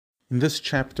In this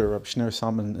chapter, Rabbi Shneur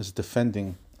Salman is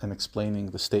defending and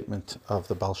explaining the statement of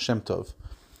the Baal Shem Tov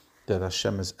that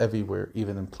Hashem is everywhere,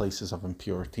 even in places of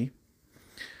impurity.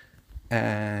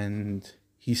 And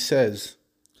he says,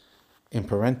 in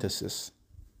parenthesis,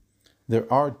 there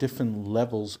are different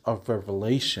levels of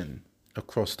revelation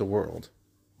across the world.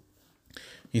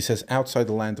 He says, outside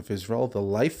the land of Israel, the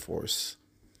life force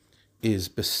is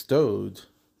bestowed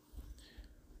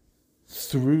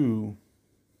through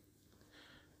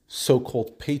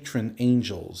so-called patron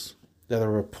angels that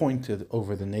are appointed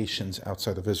over the nations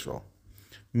outside of Israel,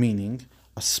 meaning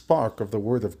a spark of the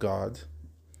word of God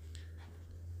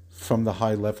from the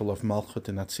high level of Malchut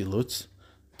and Atzilut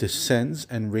descends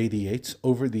and radiates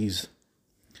over these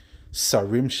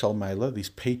Sarim Shalmaila, these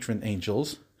patron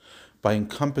angels, by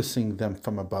encompassing them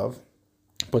from above,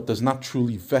 but does not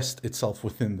truly vest itself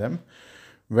within them.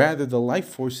 Rather, the life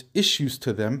force issues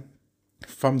to them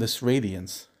from this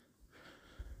radiance.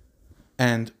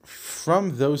 And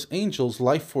from those angels,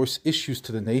 life force issues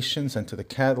to the nations and to the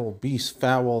cattle, beasts,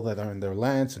 fowl that are in their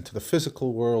lands, and to the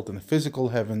physical world and the physical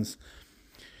heavens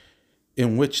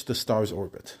in which the stars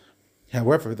orbit.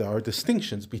 However, there are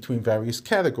distinctions between various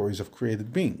categories of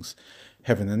created beings: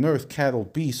 heaven and earth, cattle,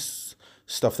 beasts,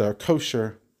 stuff that are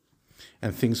kosher,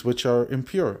 and things which are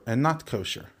impure and not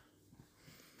kosher.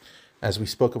 As we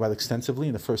spoke about extensively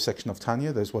in the first section of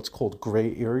Tanya, there's what's called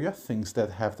gray area, things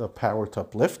that have the power to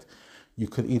uplift. You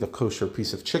could eat a kosher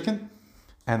piece of chicken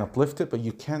and uplift it, but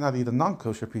you cannot eat a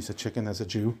non-kosher piece of chicken as a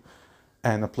Jew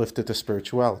and uplift it to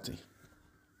spirituality.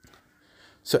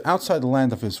 So outside the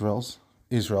land of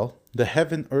Israel, the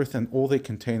heaven, earth, and all they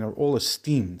contain are all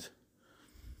esteemed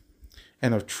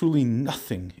and are truly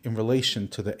nothing in relation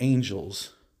to the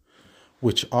angels,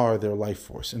 which are their life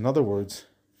force. In other words,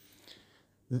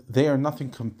 they are nothing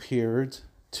compared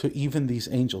to even these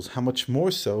angels. How much more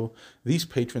so, these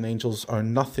patron angels are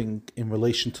nothing in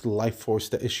relation to the life force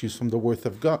that issues from the word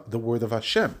of God, the word of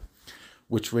Hashem,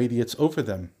 which radiates over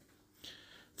them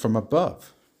from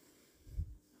above.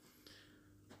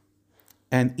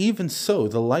 And even so,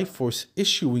 the life force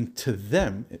issuing to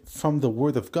them from the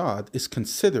word of God is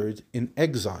considered in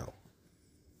exile.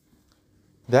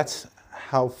 That's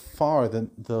how far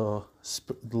the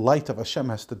light of Hashem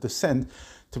has to descend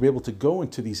to be able to go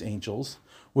into these angels,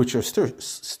 which are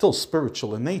still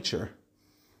spiritual in nature.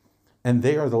 And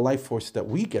they are the life force that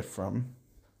we get from,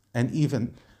 and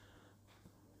even,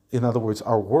 in other words,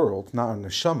 our world, not our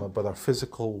neshama, but our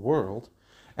physical world.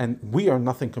 And we are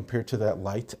nothing compared to that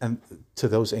light and to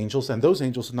those angels, and those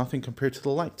angels are nothing compared to the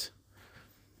light.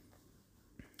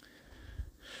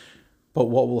 But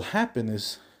what will happen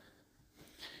is,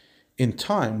 in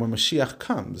time, when Mashiach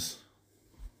comes,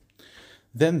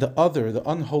 then the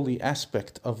unholy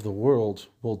aspect of the world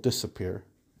will disappear.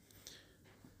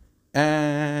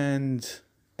 And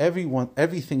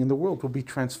everything in the world will be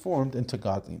transformed into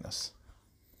godliness.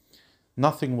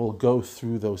 Nothing will go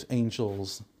through those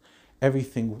angels.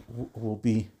 Everything will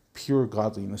be pure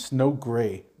godliness, no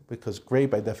gray, because gray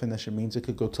by definition means it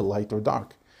could go to light or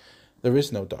dark. There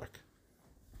is no dark.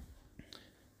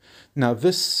 Now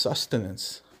this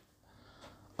sustenance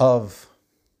of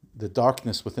the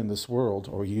darkness within this world,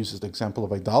 or he uses the example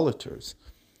of idolaters,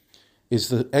 is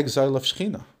the exile of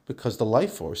Shekhinah, because the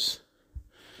life force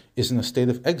is in a state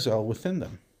of exile within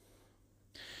them.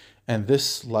 And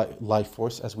this life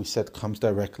force, as we said, comes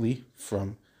directly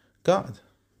from God.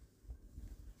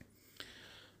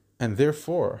 And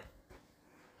therefore,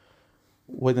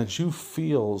 when a Jew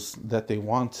feels that they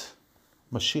want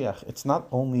Mashiach, it's not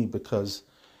only because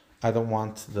I don't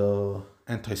want the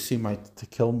anti-Semite to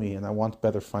kill me and I want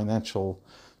better financial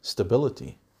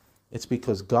stability. It's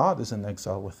because God is in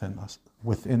exile within us,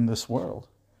 within this world.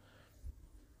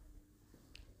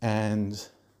 And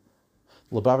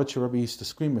Lubavitcher Rebbe used to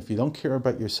scream, if you don't care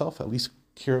about yourself, at least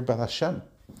care about Hashem.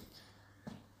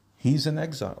 He's in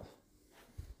exile.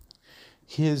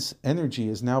 His energy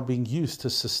is now being used to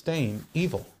sustain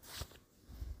evil.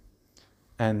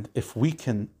 And if we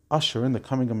can usher in the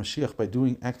coming of Mashiach by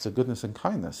doing acts of goodness and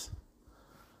kindness,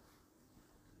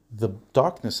 the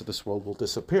darkness of this world will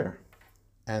disappear,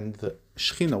 and the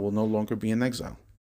Shekhinah will no longer be in exile.